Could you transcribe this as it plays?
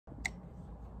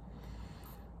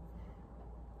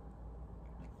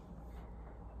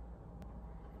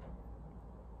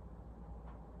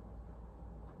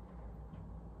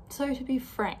So to be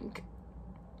frank,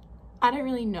 I don't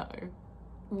really know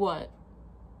what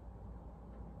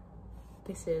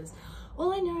this is.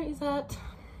 All I know is that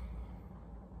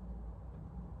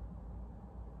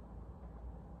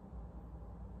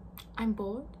I'm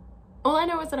bored. All I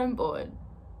know is that I'm bored.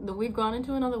 That we've gone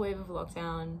into another wave of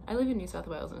lockdown. I live in New South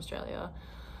Wales in Australia.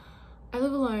 I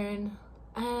live alone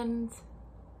and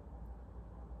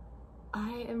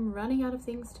I am running out of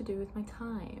things to do with my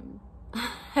time.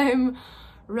 I'm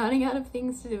running out of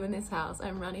things to do in this house.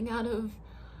 I'm running out of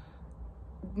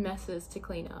messes to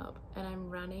clean up, and I'm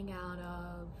running out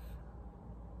of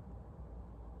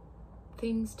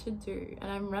things to do,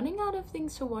 and I'm running out of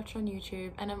things to watch on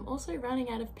YouTube, and I'm also running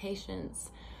out of patience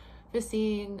for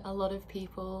seeing a lot of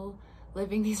people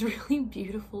living these really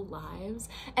beautiful lives.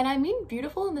 And I mean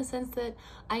beautiful in the sense that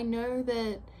I know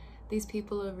that these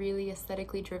people are really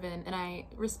aesthetically driven, and I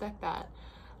respect that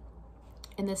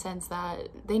in the sense that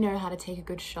they know how to take a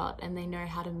good shot, and they know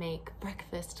how to make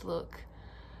breakfast look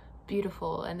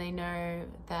beautiful, and they know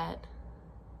that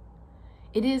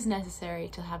it is necessary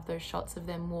to have those shots of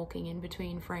them walking in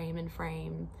between frame and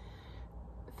frame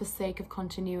for sake of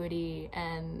continuity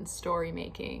and story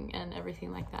making and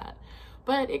everything like that.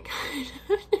 But it kind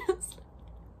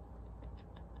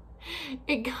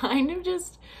of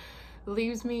just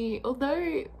leaves me,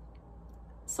 although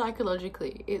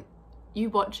psychologically you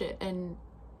watch it and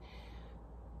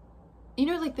you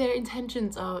know, like their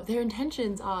intentions are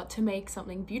to make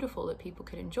something beautiful that people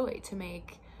could enjoy, to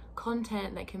make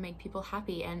content that can make people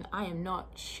happy, and I am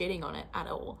not shitting on it at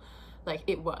all. Like,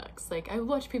 it works. Like, I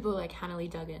watch people like Hannah Lee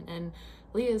Duggan and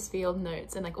Leah's Field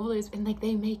Notes and like all those, and like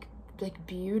they make like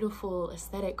beautiful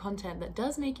aesthetic content that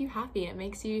does make you happy, and it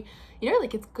makes you, you know,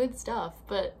 like it's good stuff,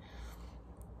 but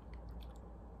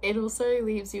it also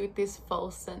leaves you with this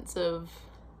false sense of,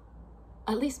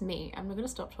 at least me, I'm not gonna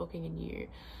stop talking in you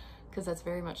because that's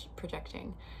very much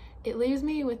projecting. It leaves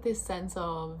me with this sense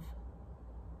of,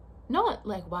 not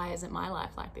like, why isn't my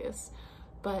life like this,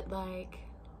 but like,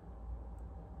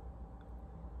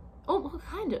 oh, well,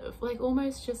 kind of like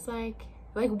almost just like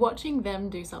watching them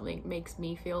do something makes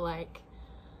me feel like,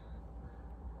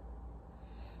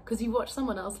 because you watch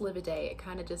someone else live a day, it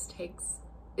kind of just takes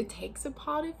a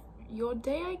part of your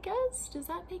day, I guess. Does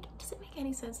it make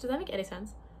any sense? Does that make any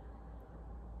sense?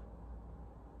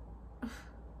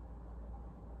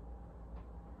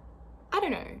 I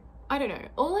don't know.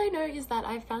 All I know is that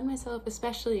I found myself,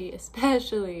 especially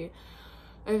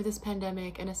over this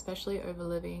pandemic, and especially over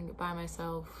living by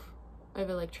myself,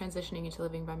 over like transitioning into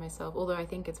living by myself, although I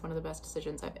think it's one of the best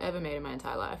decisions I've ever made in my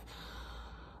entire life.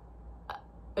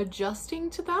 Adjusting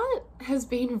to that has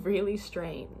been really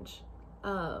strange.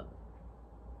 Because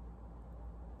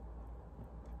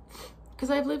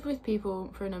I've lived with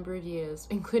people for a number of years,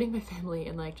 including my family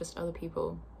and like just other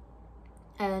people,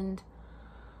 and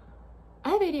I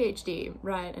have ADHD,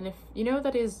 right? And if you know what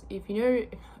that is, I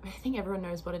think everyone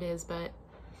knows what it is, but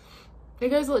it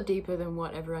goes a lot deeper than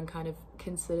what everyone kind of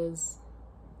considers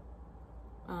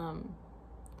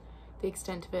the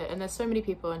extent of it. And there's so many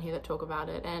people in here that talk about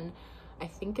it, and I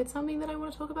think it's something that I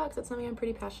want to talk about because it's something I'm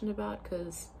pretty passionate about,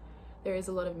 because there is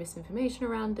a lot of misinformation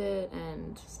around it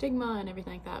and stigma and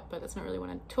everything like that, but that's not really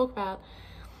what I talk about.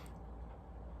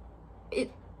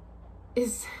 It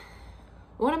is,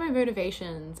 one of my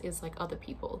motivations is like other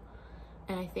people,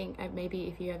 and I think maybe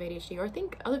if you have ADHD, or I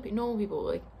think other normal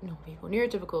people,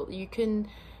 neurotypical,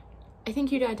 I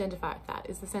think you'd identify with that,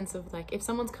 is the sense of like, if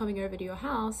someone's coming over to your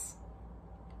house,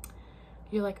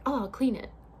 you're like, oh, I'll clean it,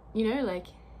 you know, like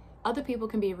other people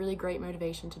can be a really great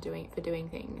motivation for doing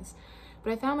things.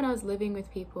 But I found when I was living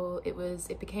with people,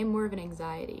 it became more of an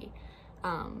anxiety.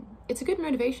 It's a good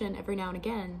motivation every now and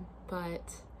again,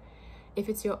 but if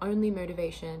it's your only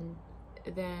motivation,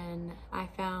 then I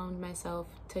found myself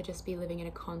to just be living in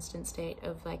a constant state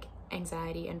of like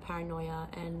anxiety and paranoia,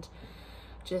 and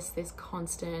just this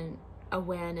constant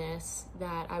awareness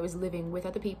that I was living with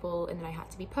other people, and that I had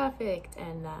to be perfect,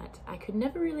 and that I could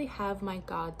never really have my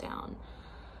guard down.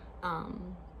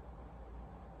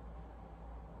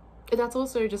 That's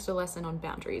also just a lesson on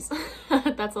boundaries.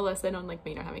 That's a lesson on like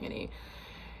me not having any,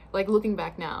 like looking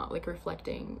back now, like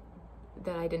reflecting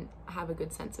that I didn't have a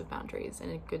good sense of boundaries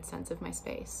and a good sense of my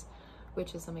space,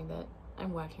 which is something that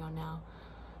I'm working on now.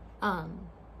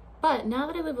 But now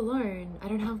that I live alone, I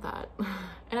don't have that.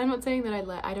 And I'm not saying that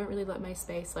I don't really let my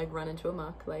space like run into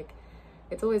amok. Like,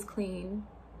 it's always clean.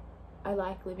 I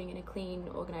like living in a clean,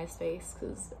 organized space,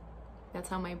 because that's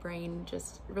how my brain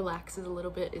just relaxes a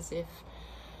little bit, as if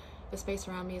the space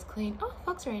around me is clean. Oh,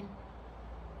 fox rain.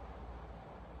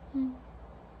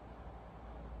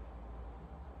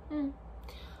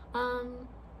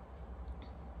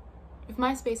 if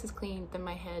my space is clean, then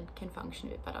my head can function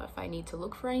a bit better. If I need to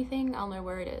look for anything, I'll know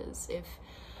where it is. If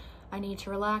I need to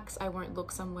relax, I won't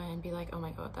look somewhere and be like, oh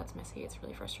my god, that's messy, it's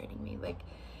really frustrating me. Like,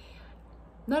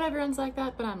 not everyone's like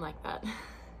that, but I'm like that.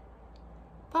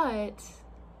 But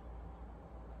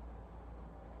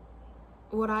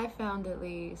what I found, at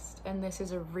least, and this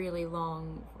is a really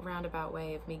long roundabout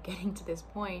way of me getting to this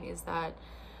point, is that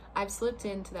I've slipped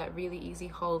into that really easy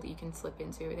hole that you can slip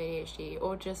into with ADHD,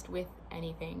 or just with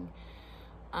anything.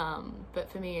 But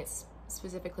for me, it's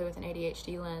specifically with an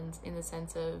ADHD lens, in the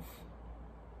sense of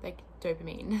like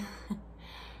dopamine.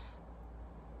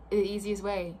 The easiest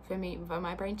way for me, for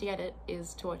my brain to get it,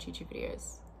 is to watch YouTube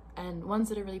videos, and ones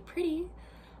that are really pretty,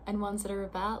 and ones that are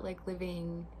about like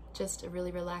living just a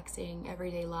really relaxing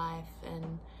everyday life.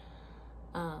 And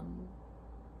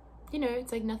you know,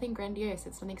 it's like nothing grandiose,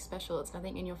 it's nothing special, it's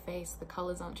nothing in your face, the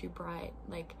colors aren't too bright,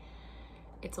 like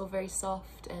it's all very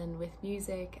soft and with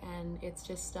music, and it's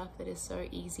just stuff that is so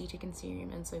easy to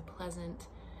consume and so pleasant,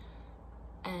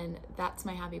 and that's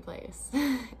my happy place.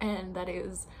 And that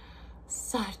is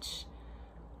such,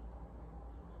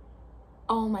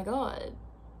 oh my god.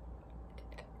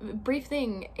 Brief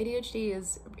thing, ADHD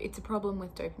is, it's a problem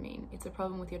with dopamine. It's a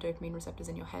problem with your dopamine receptors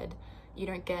in your head. You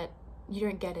don't get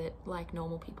it like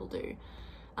normal people do.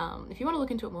 If you want to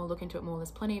look into it more, look into it more.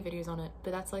 There's plenty of videos on it,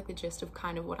 but that's like the gist of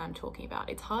kind of what I'm talking about.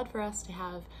 It's hard for us to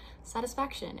have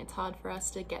satisfaction. It's hard for us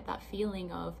to get that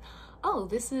feeling of, oh,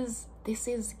 this is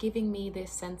giving me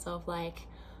this sense of like,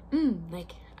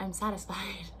 like I'm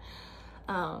satisfied.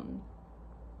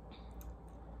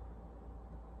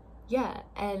 Yeah,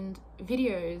 and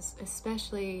videos,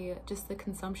 especially just the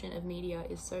consumption of media,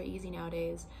 is so easy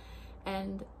nowadays,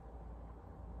 and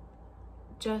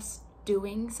just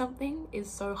doing something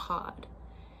is so hard.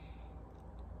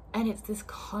 And it's this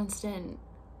constant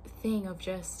thing of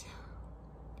just,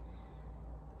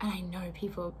 and I know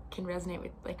people can resonate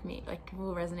with, like me, like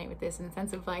will resonate with this, in the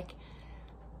sense of like,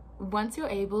 once you're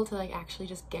able to like actually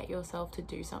just get yourself to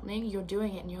do something, you're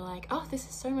doing it and you're like, oh, this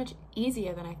is so much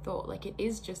easier than I thought. Like, it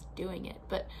is just doing it.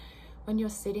 But when you're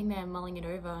sitting there mulling it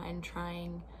over and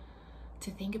trying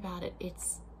to think about it,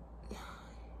 it's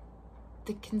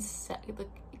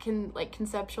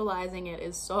conceptualizing it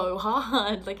is so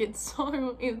hard. Like, it's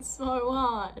so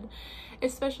hard,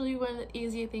 especially when the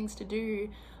easier things to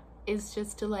do is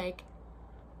just to like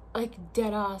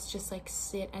dead ass just like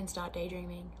sit and start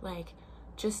daydreaming. Like,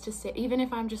 just to sit, even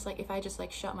if I'm just like, if I just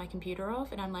like shut my computer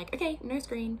off and I'm like, okay, no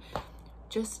screen,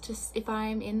 just to, if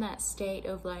I'm in that state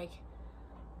of like,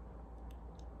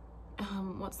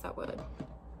 what's that word,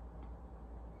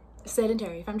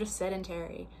 sedentary, if I'm just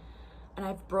sedentary and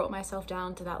I've brought myself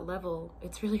down to that level,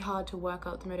 it's really hard to work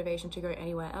out the motivation to go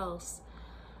anywhere else.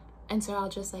 And so I'll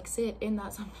just like sit in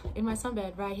that in my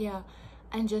sunbed right here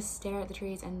and just stare at the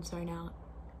trees and zone out,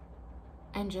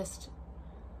 and just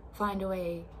find a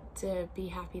way to be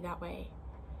happy that way.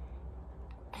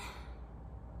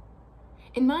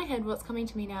 In my head, what's coming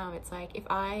to me now, it's like, if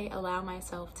I allow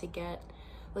myself to get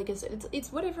like,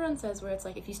 it's what everyone says, where it's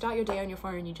like, if you start your day on your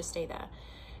phone, you just stay there.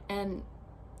 And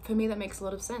for me, that makes a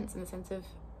lot of sense, in the sense of,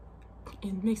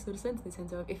 if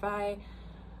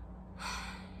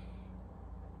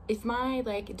my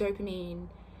like dopamine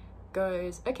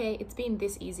goes, okay, it's been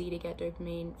this easy to get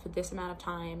dopamine for this amount of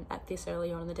time at this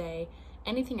early on in the day,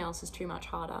 anything else is too much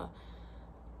harder.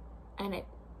 And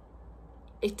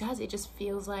it just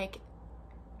feels like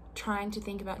trying to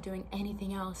think about doing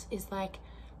anything else is like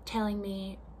telling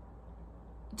me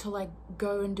to like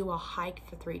go and do a hike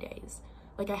for 3 days.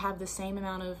 Like, I have the same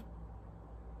amount of,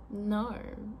 no.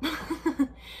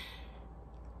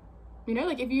 You know,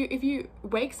 like if you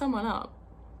wake someone up,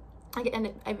 like,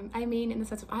 and I mean in the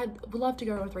sense of, I'd love to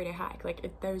go on a 3-day hike,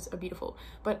 like those are beautiful,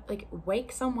 but like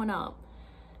wake someone up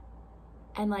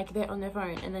and like they're on their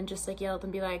phone and then just like yell at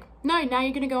them, be like, no, now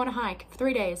you're gonna go on a hike for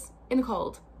 3 days in the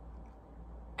cold.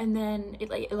 And then it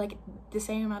like the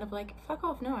same amount of like, fuck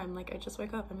off, no, I'm like, I just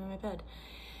woke up, I'm in my bed.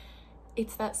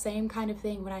 It's that same kind of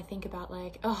thing when I think about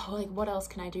like, oh, like what else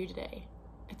can I do today?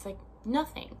 It's like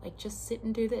nothing, like just sit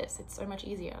and do this. It's so much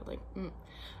easier. Like, and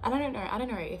I don't know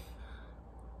if,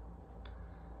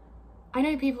 I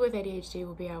know people with ADHD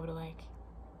will be able to like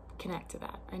connect to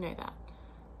that. I know that.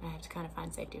 I have to kind of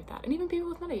find safety with that. And even people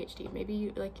with not ADHD, maybe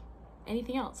you like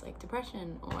anything else, like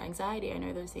depression or anxiety. I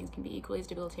know those things can be equally as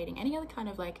debilitating. Any other kind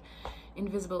of like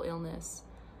invisible illness.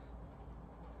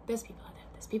 There's people out there.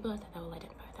 There's people out there that will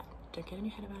identify with that. Don't get in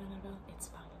your head about it, Annabelle. It's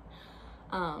fine.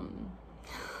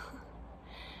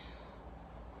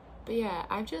 But yeah,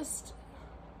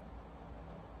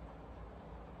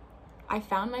 I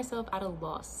found myself at a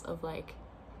loss of like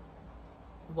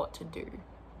what to do.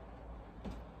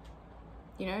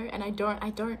 you know? And I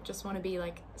don't just want to be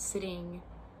like sitting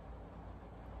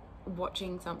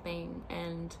watching something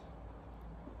and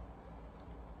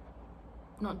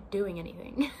not doing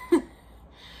anything.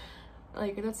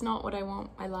 Like, that's not what I want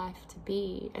my life to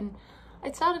be. And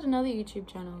I started another YouTube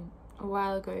channel a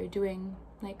while ago doing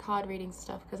like card reading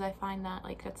stuff, because I find that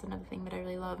like that's another thing that I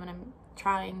really love, and I'm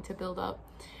trying to build up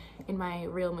in my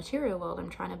real material world. I'm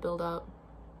trying to build up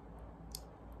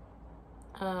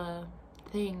a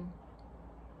thing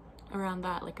around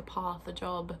that, like a path, a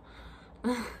job.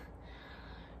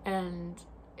 And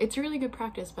it's really good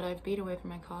practice, but I've been away from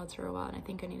my cards for a while, and I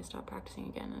think I need to start practicing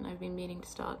again, and I've been meaning to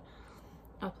start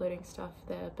uploading stuff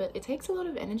there. But it takes a lot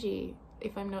of energy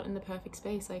if I'm not in the perfect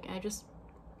space. Like, I just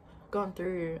gone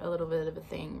through a little bit of a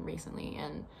thing recently,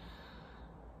 and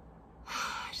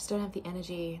I just don't have the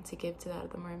energy to give to that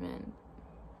at the moment.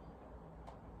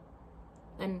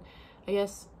 And I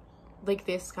guess like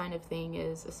this kind of thing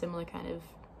is a similar kind of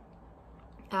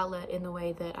outlet, in the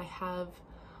way that I have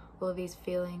all of these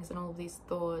feelings and all of these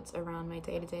thoughts around my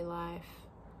day-to-day life,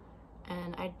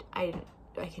 and I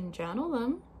can journal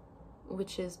them,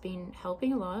 which has been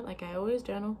helping a lot. Like, I always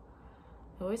journal,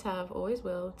 always have, always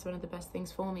will. It's one of the best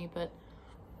things for me. But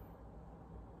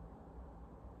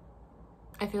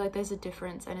I feel like there's a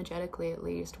difference, energetically at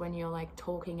least, when you're like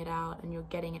talking it out and you're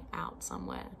getting it out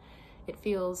somewhere. It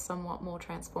feels somewhat more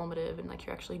transformative, and like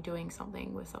you're actually doing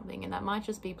something with something. And that might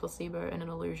just be placebo and an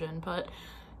illusion, but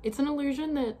it's an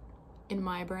illusion that in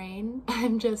my brain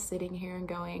I'm just sitting here and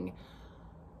going,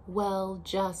 well,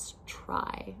 just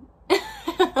try.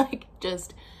 Like,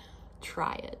 just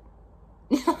try it.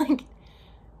 Like,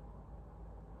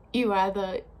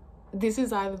 this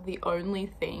is either the only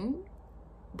thing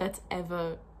that's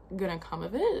ever gonna come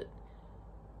of it,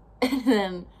 and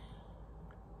then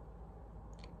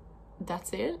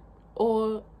that's it,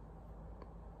 or,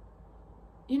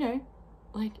 you know,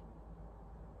 like,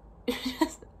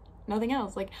 just nothing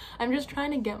else. Like, I'm just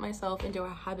trying to get myself into a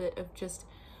habit of just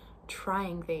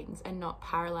trying things and not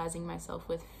paralyzing myself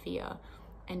with fear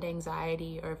and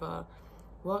anxiety over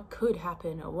what could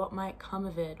happen or what might come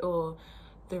of it, or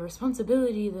the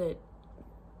responsibility that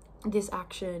this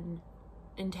action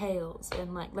entails,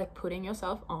 and like putting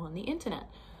yourself on the internet.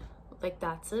 Like,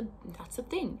 that's a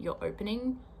thing. You're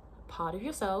opening part of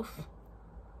yourself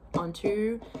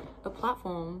onto a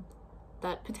platform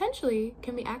that potentially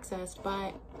can be accessed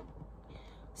by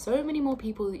so many more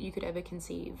people that you could ever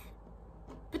conceive.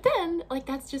 But then, like,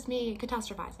 that's just me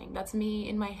catastrophizing. That's me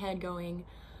in my head going,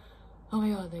 oh my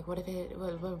god, like, what if,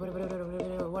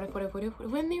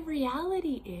 when the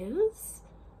reality is,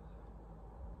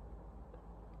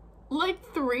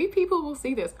 like, 3 people will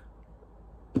see this.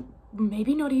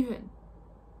 Maybe not even.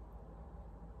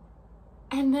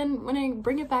 And then when I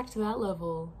bring it back to that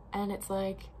level, and it's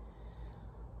like,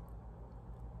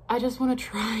 I just want to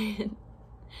try it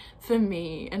for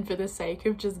me, and for the sake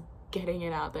of just getting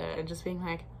it out there and just being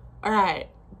like, all right,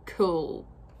 cool.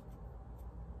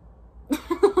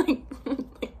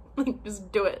 like just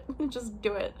do it. Just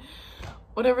do it.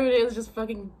 Whatever it is, just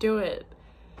fucking do it.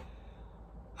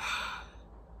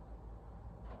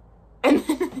 And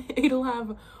then it'll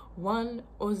have 1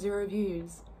 or 0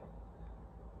 views.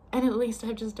 And at least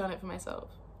I've just done it for myself.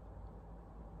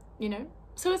 You know?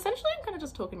 So essentially I'm kind of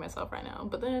just talking to myself right now.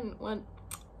 But then what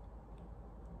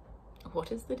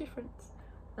is the difference?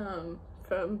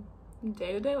 From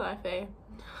day-to-day life, eh?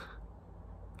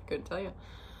 Couldn't tell you.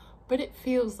 But it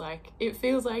feels like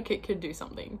it could do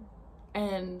something.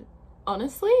 And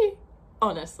honestly,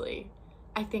 I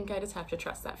think I just have to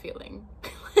trust that feeling.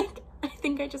 Like, I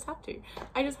think I just have to.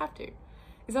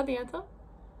 Is that the answer?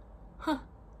 Huh.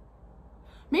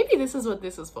 Maybe this is what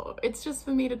this is for. It's just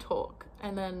for me to talk,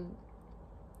 and then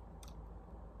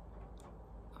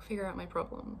I'll figure out my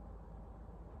problem.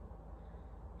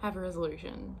 Have a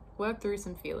resolution. Work through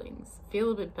some feelings.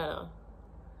 Feel a bit better.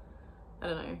 I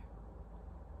don't know.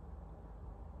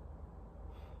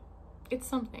 It's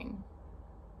something.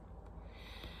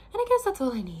 And I guess that's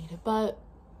all I need, but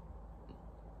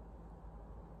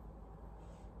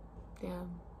yeah.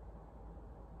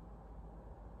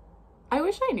 I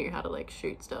wish I knew how to like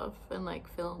shoot stuff and like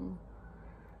film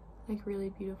like really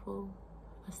beautiful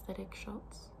aesthetic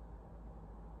shots.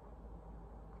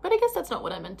 But I guess that's not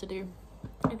what I'm meant to do.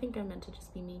 I think I'm meant to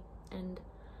just be me and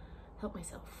help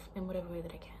myself in whatever way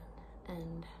that I can.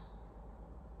 And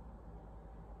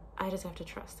I just have to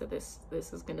trust that this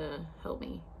is gonna help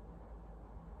me.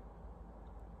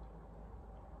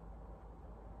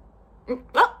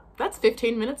 Oh, that's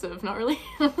 15 minutes of not really.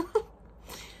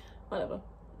 Whatever.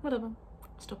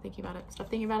 Stop thinking about it.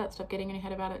 Stop getting in your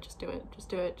head about it. Just do it.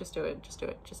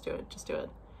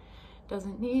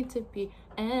 Doesn't need to be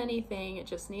anything, it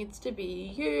just needs to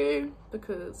be you,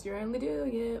 because you're only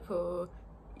doing it for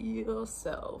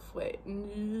yourself. Wait,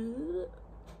 you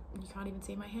can't even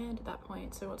see my hand at that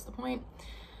point, so what's the point?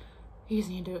 You just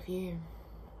need to do it for you.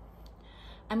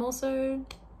 I'm also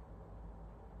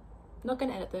not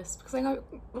gonna edit this because I can't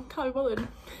be bothered.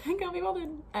 I can't be bothered.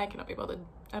 I cannot be bothered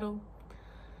at all.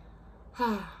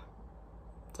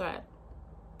 It's alright.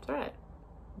 It's alright.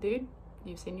 Dude,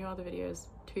 you've seen your other videos.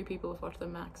 2 people have watched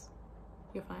them max.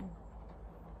 You're fine.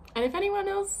 And if anyone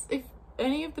else, if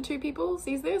any of the 2 people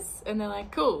sees this and they're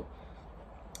like, cool.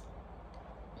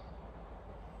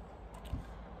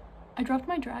 I dropped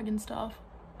my dragon stuff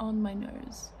on my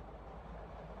nose.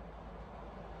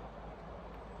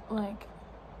 Like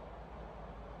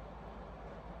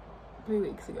 3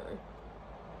 weeks ago.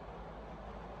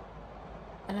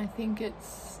 And I think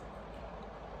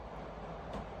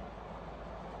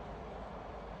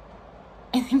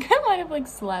I might have like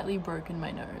slightly broken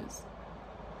my nose.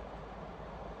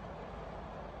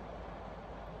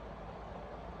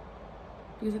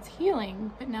 Because it's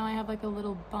healing, but now I have like a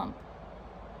little bump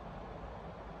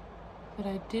that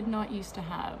I did not used to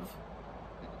have.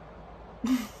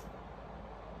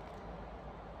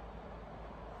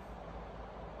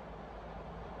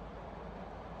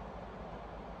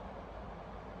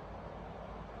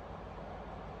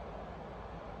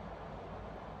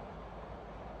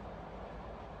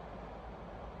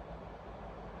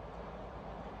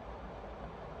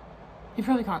 You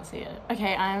probably can't see it.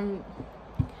 Okay, I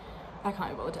can't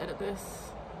be bothered to edit this.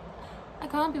 I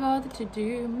can't be bothered to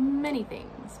do many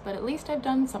things, but at least I've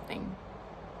done something.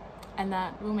 And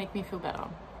that will make me feel better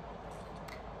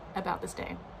about this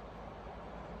day.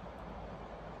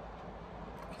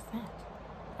 What's that?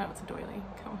 Oh, it's a doily.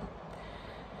 Come on.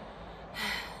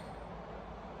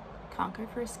 Can't go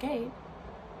for a skate.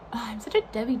 Oh, I'm such a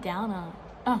Debbie Downer.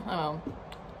 Oh well.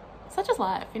 Such is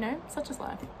life, you know? Such is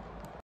life.